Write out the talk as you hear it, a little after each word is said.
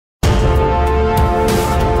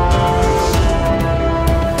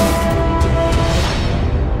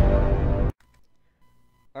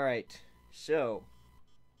So,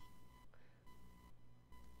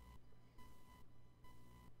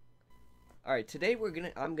 all right, today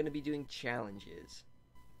I'm gonna be doing challenges.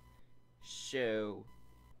 So,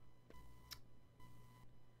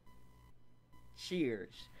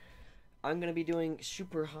 cheers. I'm gonna be doing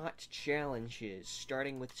super hot challenges,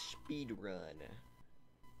 starting with speedrun.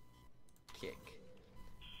 Kick.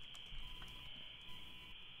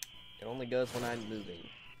 It only goes when I'm moving.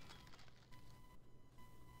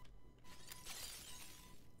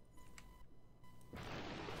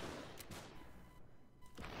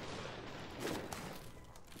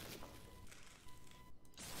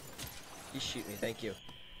 You shoot me, thank you.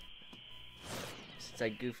 Since I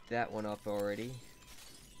goofed that one up already.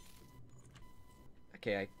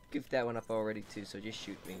 Okay, I goofed that one up already too, so just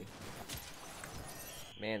shoot me.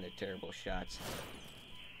 Man, they're terrible shots.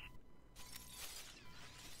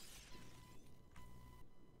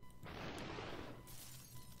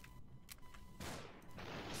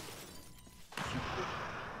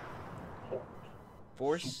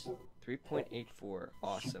 Force 3.84.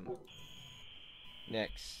 Awesome.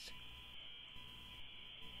 Next.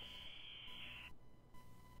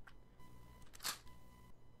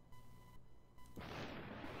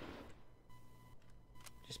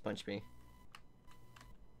 Just punch me.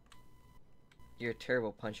 You're a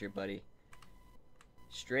terrible puncher, buddy.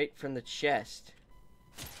 Straight from the chest.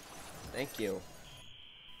 Thank you.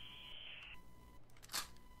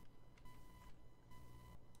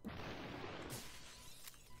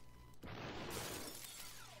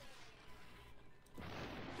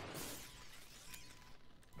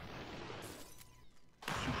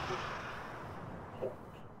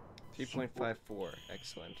 .54.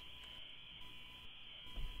 Excellent.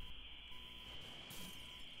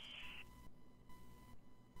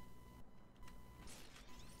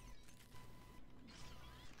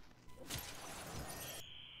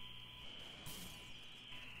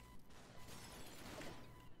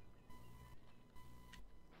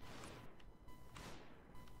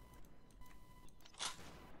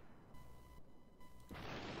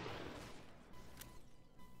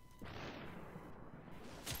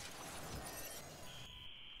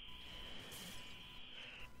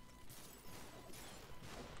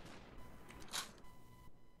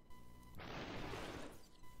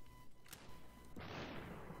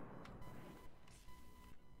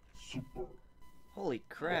 Holy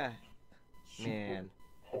crap, man.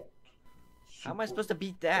 How am I supposed to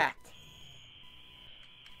beat that?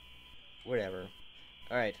 Whatever.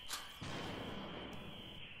 Alright.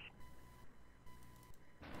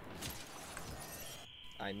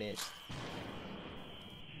 I missed.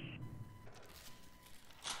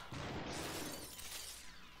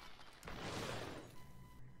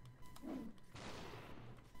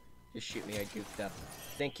 Just shoot me, I goofed up.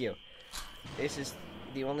 Thank you. This is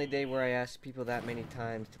the only day where I ask people that many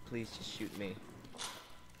times to please just shoot me.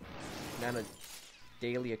 Not a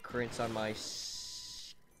daily occurrence on my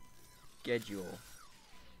schedule.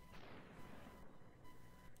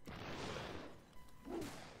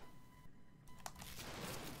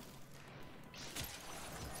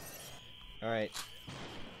 Alright.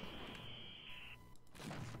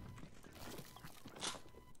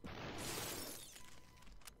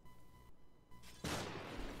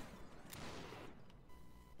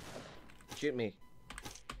 Shoot me.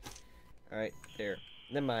 Alright, there.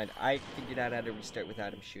 Never mind. I figured out how to restart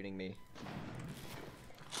without him shooting me.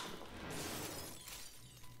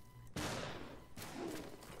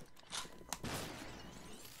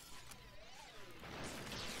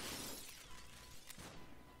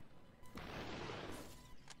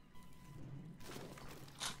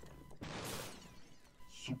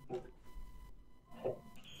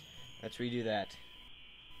 Let's redo that.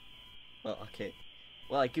 Well, okay.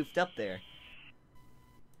 Well, I goofed up there.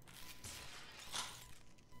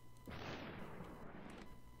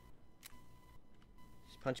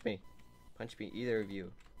 Just punch me. Punch me, either of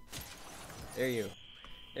you. There you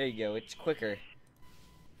go. It's quicker.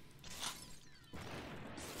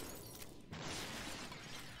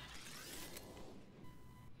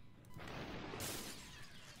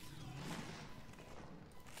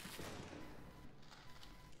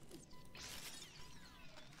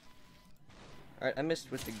 Alright, I missed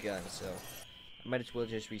with the gun, so I might as well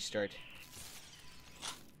just restart.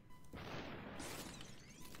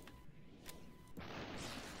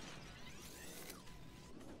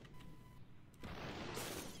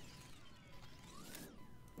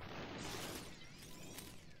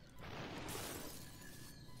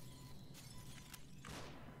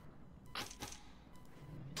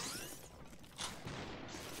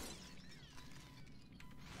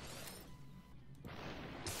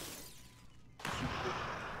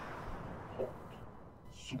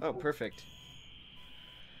 Oh, perfect.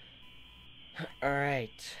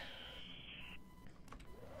 Alright.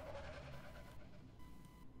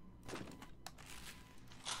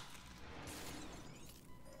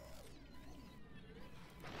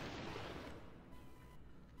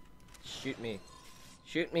 Shoot me.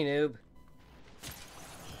 Shoot me, noob.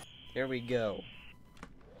 There we go.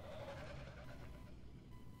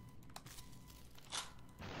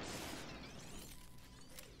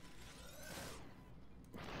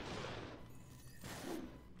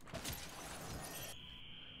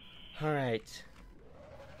 Alright.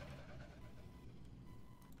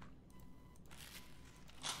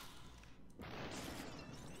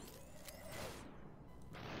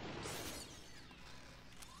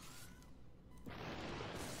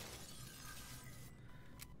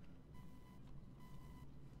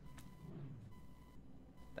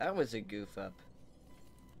 That was a goof up.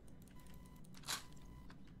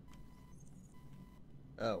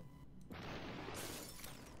 Oh.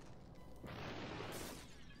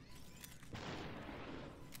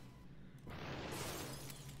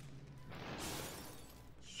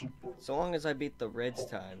 So long as I beat the Reds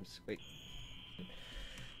times. Wait.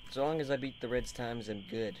 So long as I beat the Reds times, I'm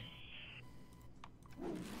good.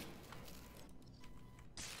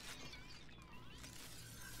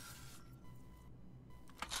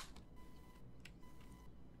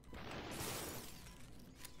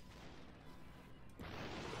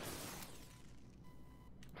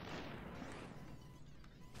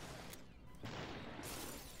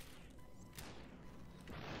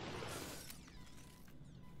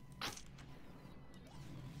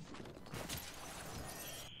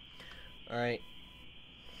 Alright.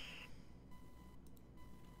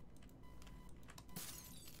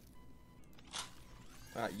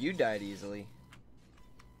 Wow, you died easily.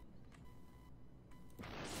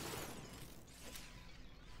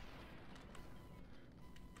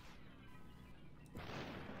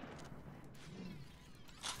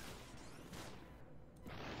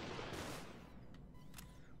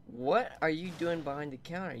 What are you doing behind the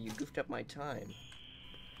counter? You goofed up my time.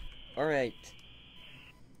 Alright.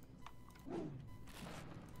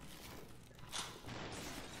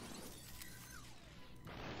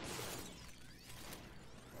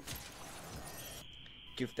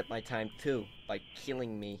 Goofed up my time too by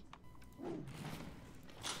killing me.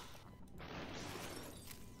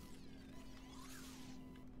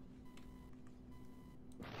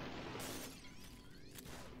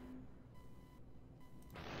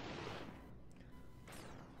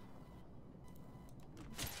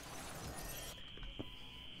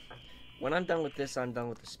 When I'm done with this, I'm done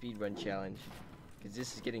with the speedrun challenge. Because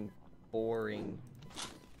this is getting boring.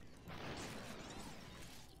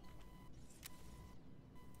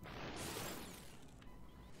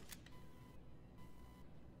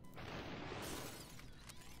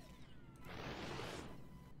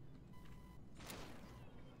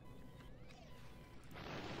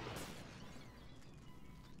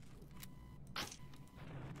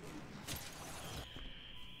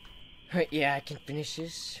 Alright, yeah, I can finish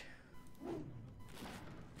this.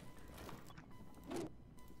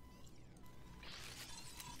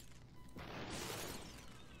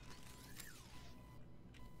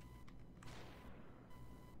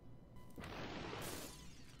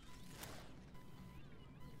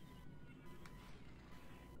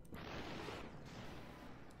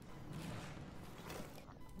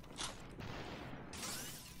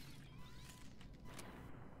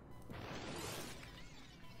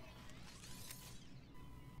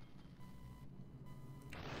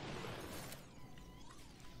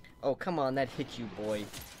 Oh, come on, that hit you, boy.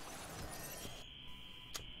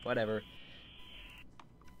 Whatever.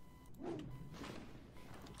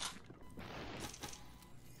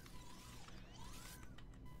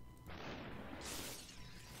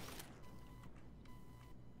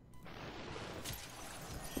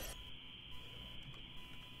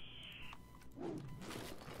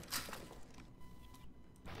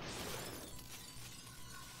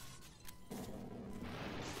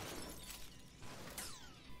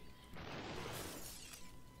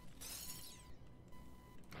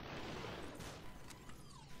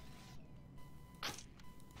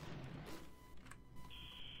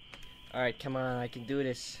 Alright, come on, I can do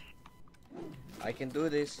this. I can do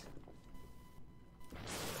this.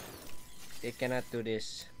 They cannot do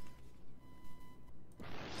this.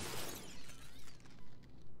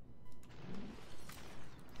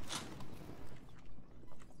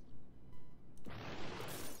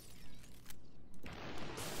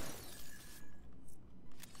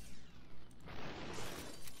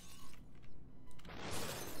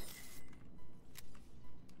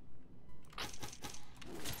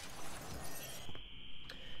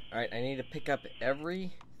 Alright, I need to pick up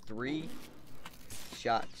every 3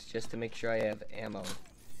 shots just to make sure I have ammo.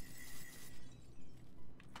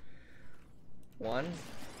 1,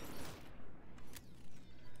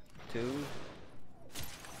 2.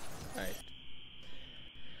 Alright.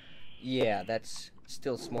 Yeah, that's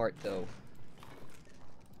still smart though.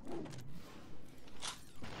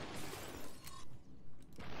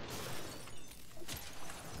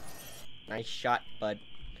 Nice shot, bud.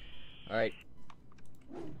 Alright.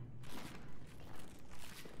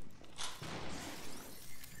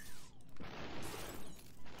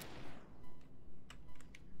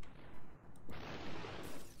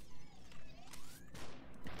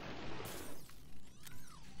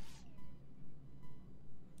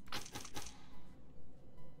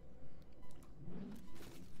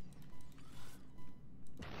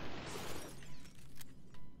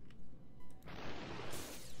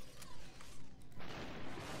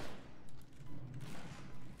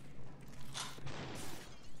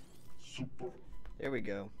 There we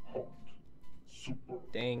go.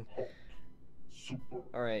 Dang.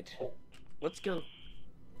 Alright. Let's go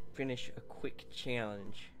finish a quick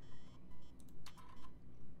challenge.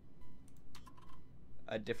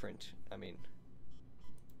 I mean.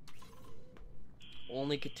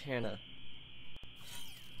 Only katana.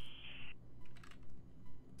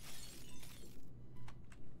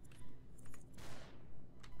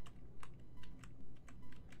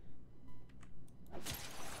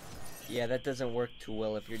 Yeah, that doesn't work too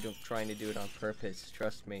well if you're trying to do it on purpose,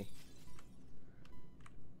 trust me.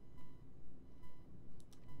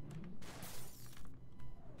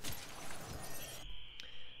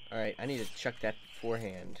 Alright, I need to chuck that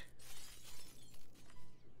beforehand.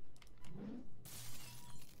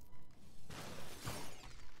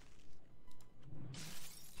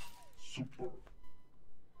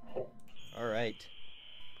 Alright.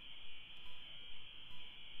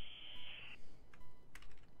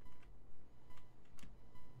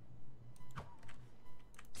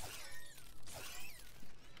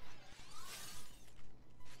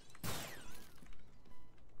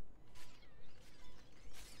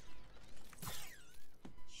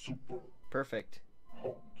 Perfect.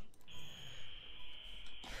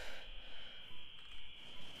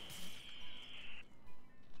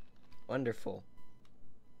 Wonderful.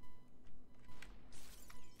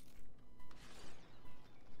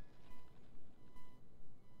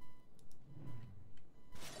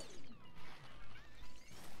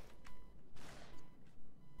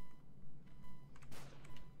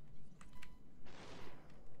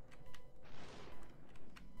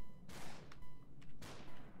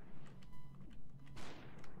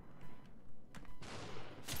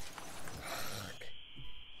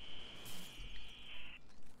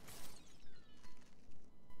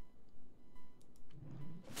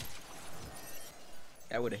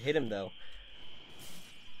 That would have hit him though.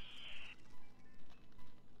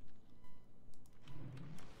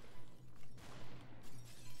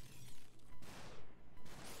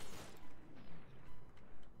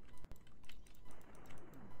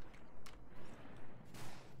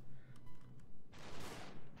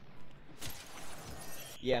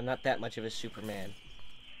 Yeah, I'm not that much of a Superman.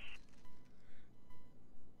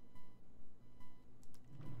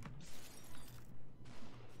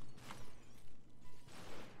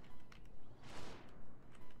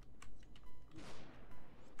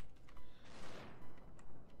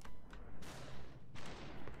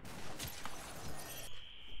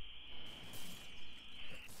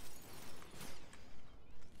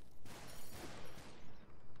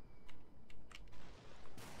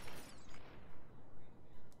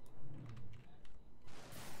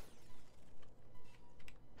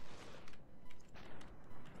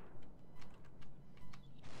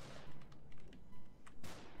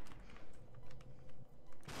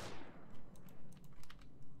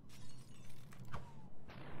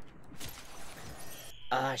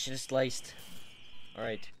 Ah, I should have sliced.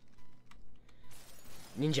 Alright.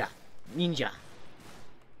 Ninja. Ninja.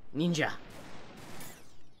 Ninja.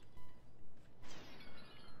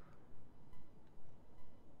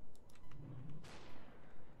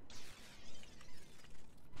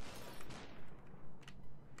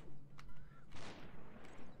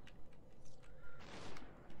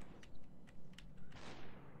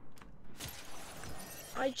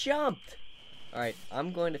 I jumped! Alright,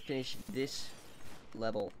 I'm going to finish this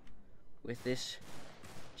level with this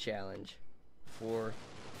challenge before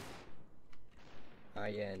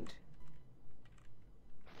I end.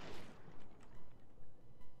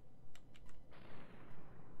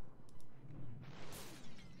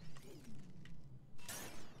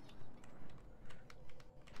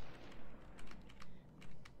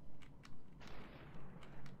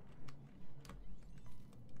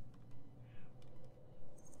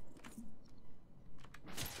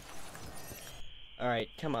 Alright,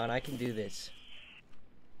 come on, I can do this.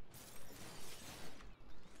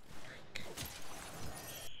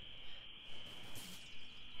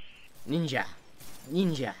 Ninja.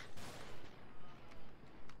 Ninja.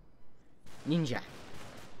 Ninja.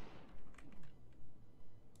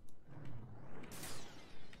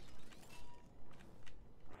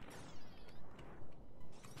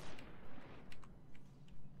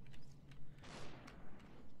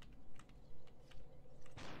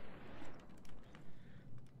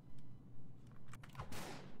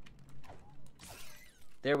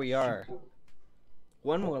 There we are.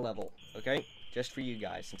 One more level, okay? Just for you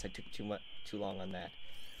guys, since I took too long on that.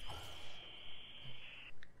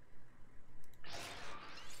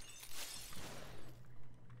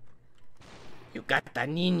 You got the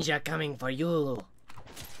ninja coming for you.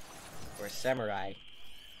 Or samurai.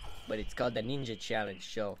 But it's called the Ninja Challenge,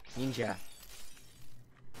 so ninja.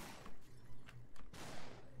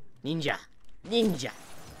 Ninja. Ninja.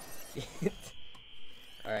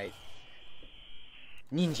 Alright.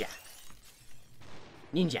 Ninja.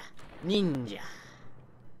 Ninja. Ninja.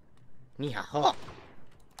 Ni-ha-ho.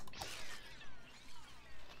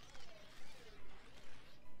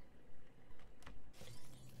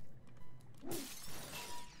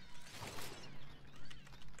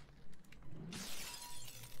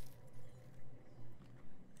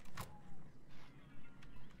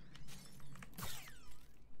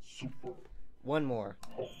 One more,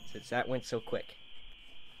 since that went so quick.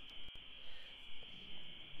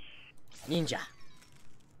 Ninja.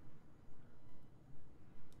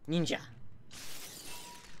 Ninja.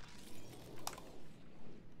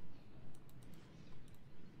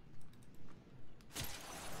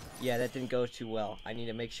 Yeah, that didn't go too well. I need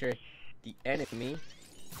to make sure the enemy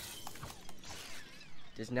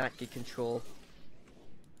does not get control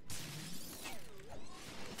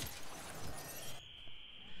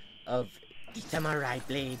of the samurai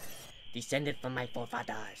blade descended from my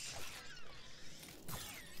forefathers.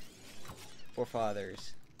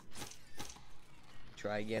 Forefathers.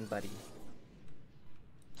 Try again, buddy.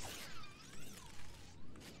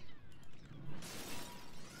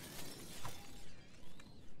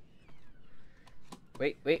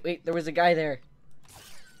 Wait, there was a guy there.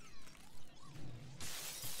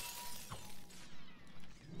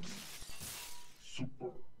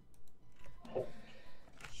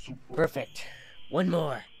 Perfect. One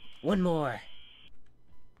more.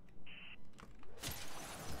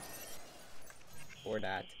 Or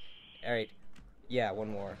not. Alright. Yeah,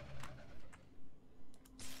 one more.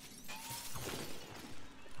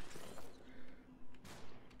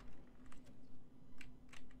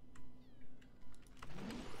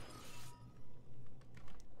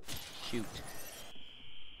 Shoot.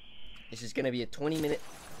 This is gonna be a 20-minute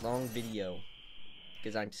long video.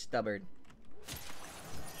 Because I'm stubborn.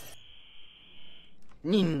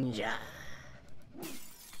 Ninja.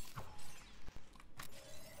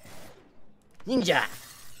 Ninja.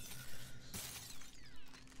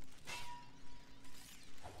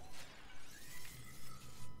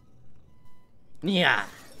 Nia.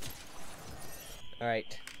 All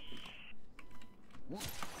right.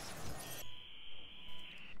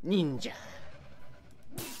 Ninja.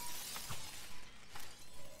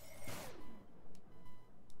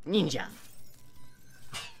 Ninja.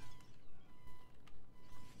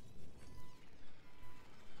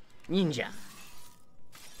 Ninja.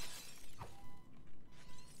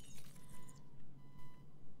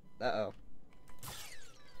 Uh-oh.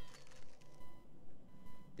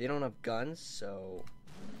 They don't have guns, so...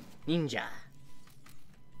 Ninja.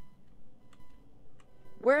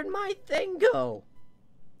 Where'd my thing go?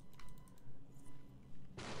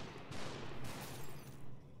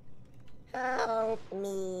 Help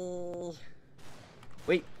me.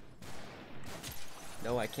 Wait.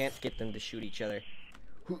 No, I can't get them to shoot each other.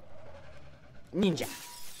 Ninja.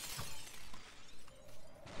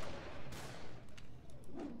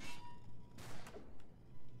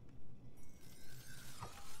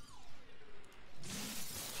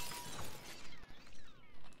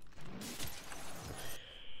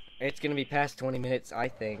 It's gonna be past 20 minutes, I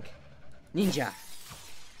think. Ninja.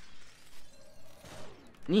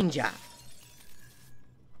 Ninja.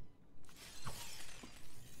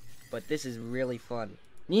 But this is really fun.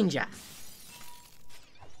 Ninja.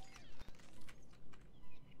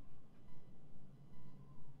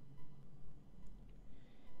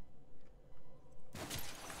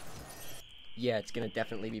 Yeah, it's gonna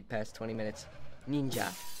definitely be past 20 minutes.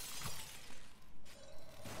 Ninja.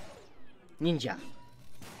 Ninja.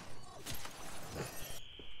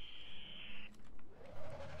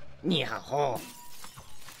 Ni-ha-ho.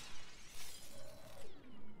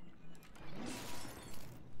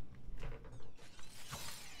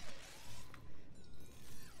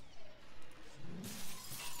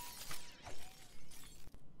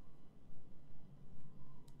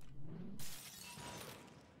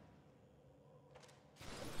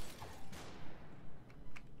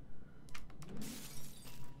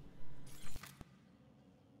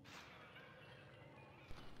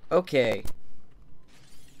 Okay.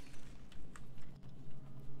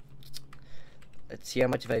 Let's see how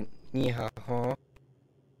much of a huh?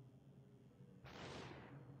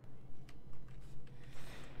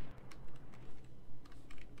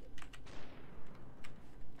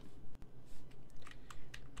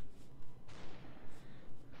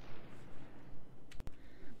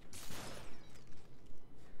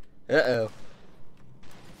 Uh-oh.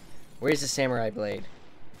 Where's the samurai blade?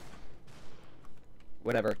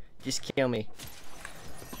 Whatever. Just kill me.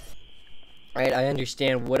 Alright, I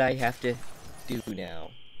understand what I have to do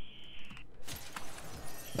now.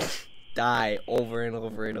 Die over and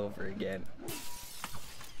over and over again.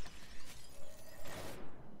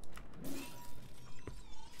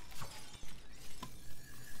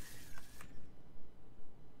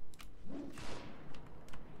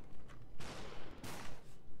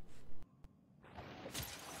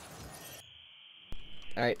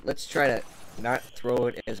 Alright, let's try to not throw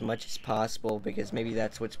it as much as possible, because maybe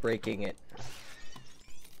that's what's breaking it.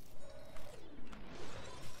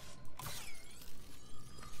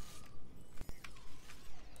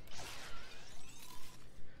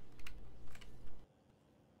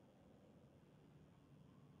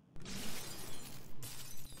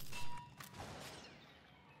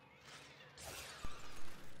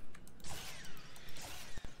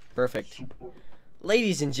 Perfect.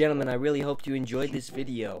 Ladies and gentlemen, I really hope you enjoyed this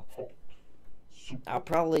video. I'll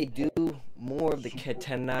probably do more of the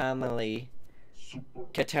Katanaonly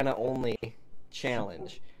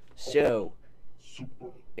challenge. So,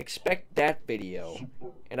 expect that video.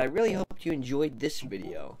 And I really hope you enjoyed this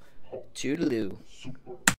video. Toodaloo.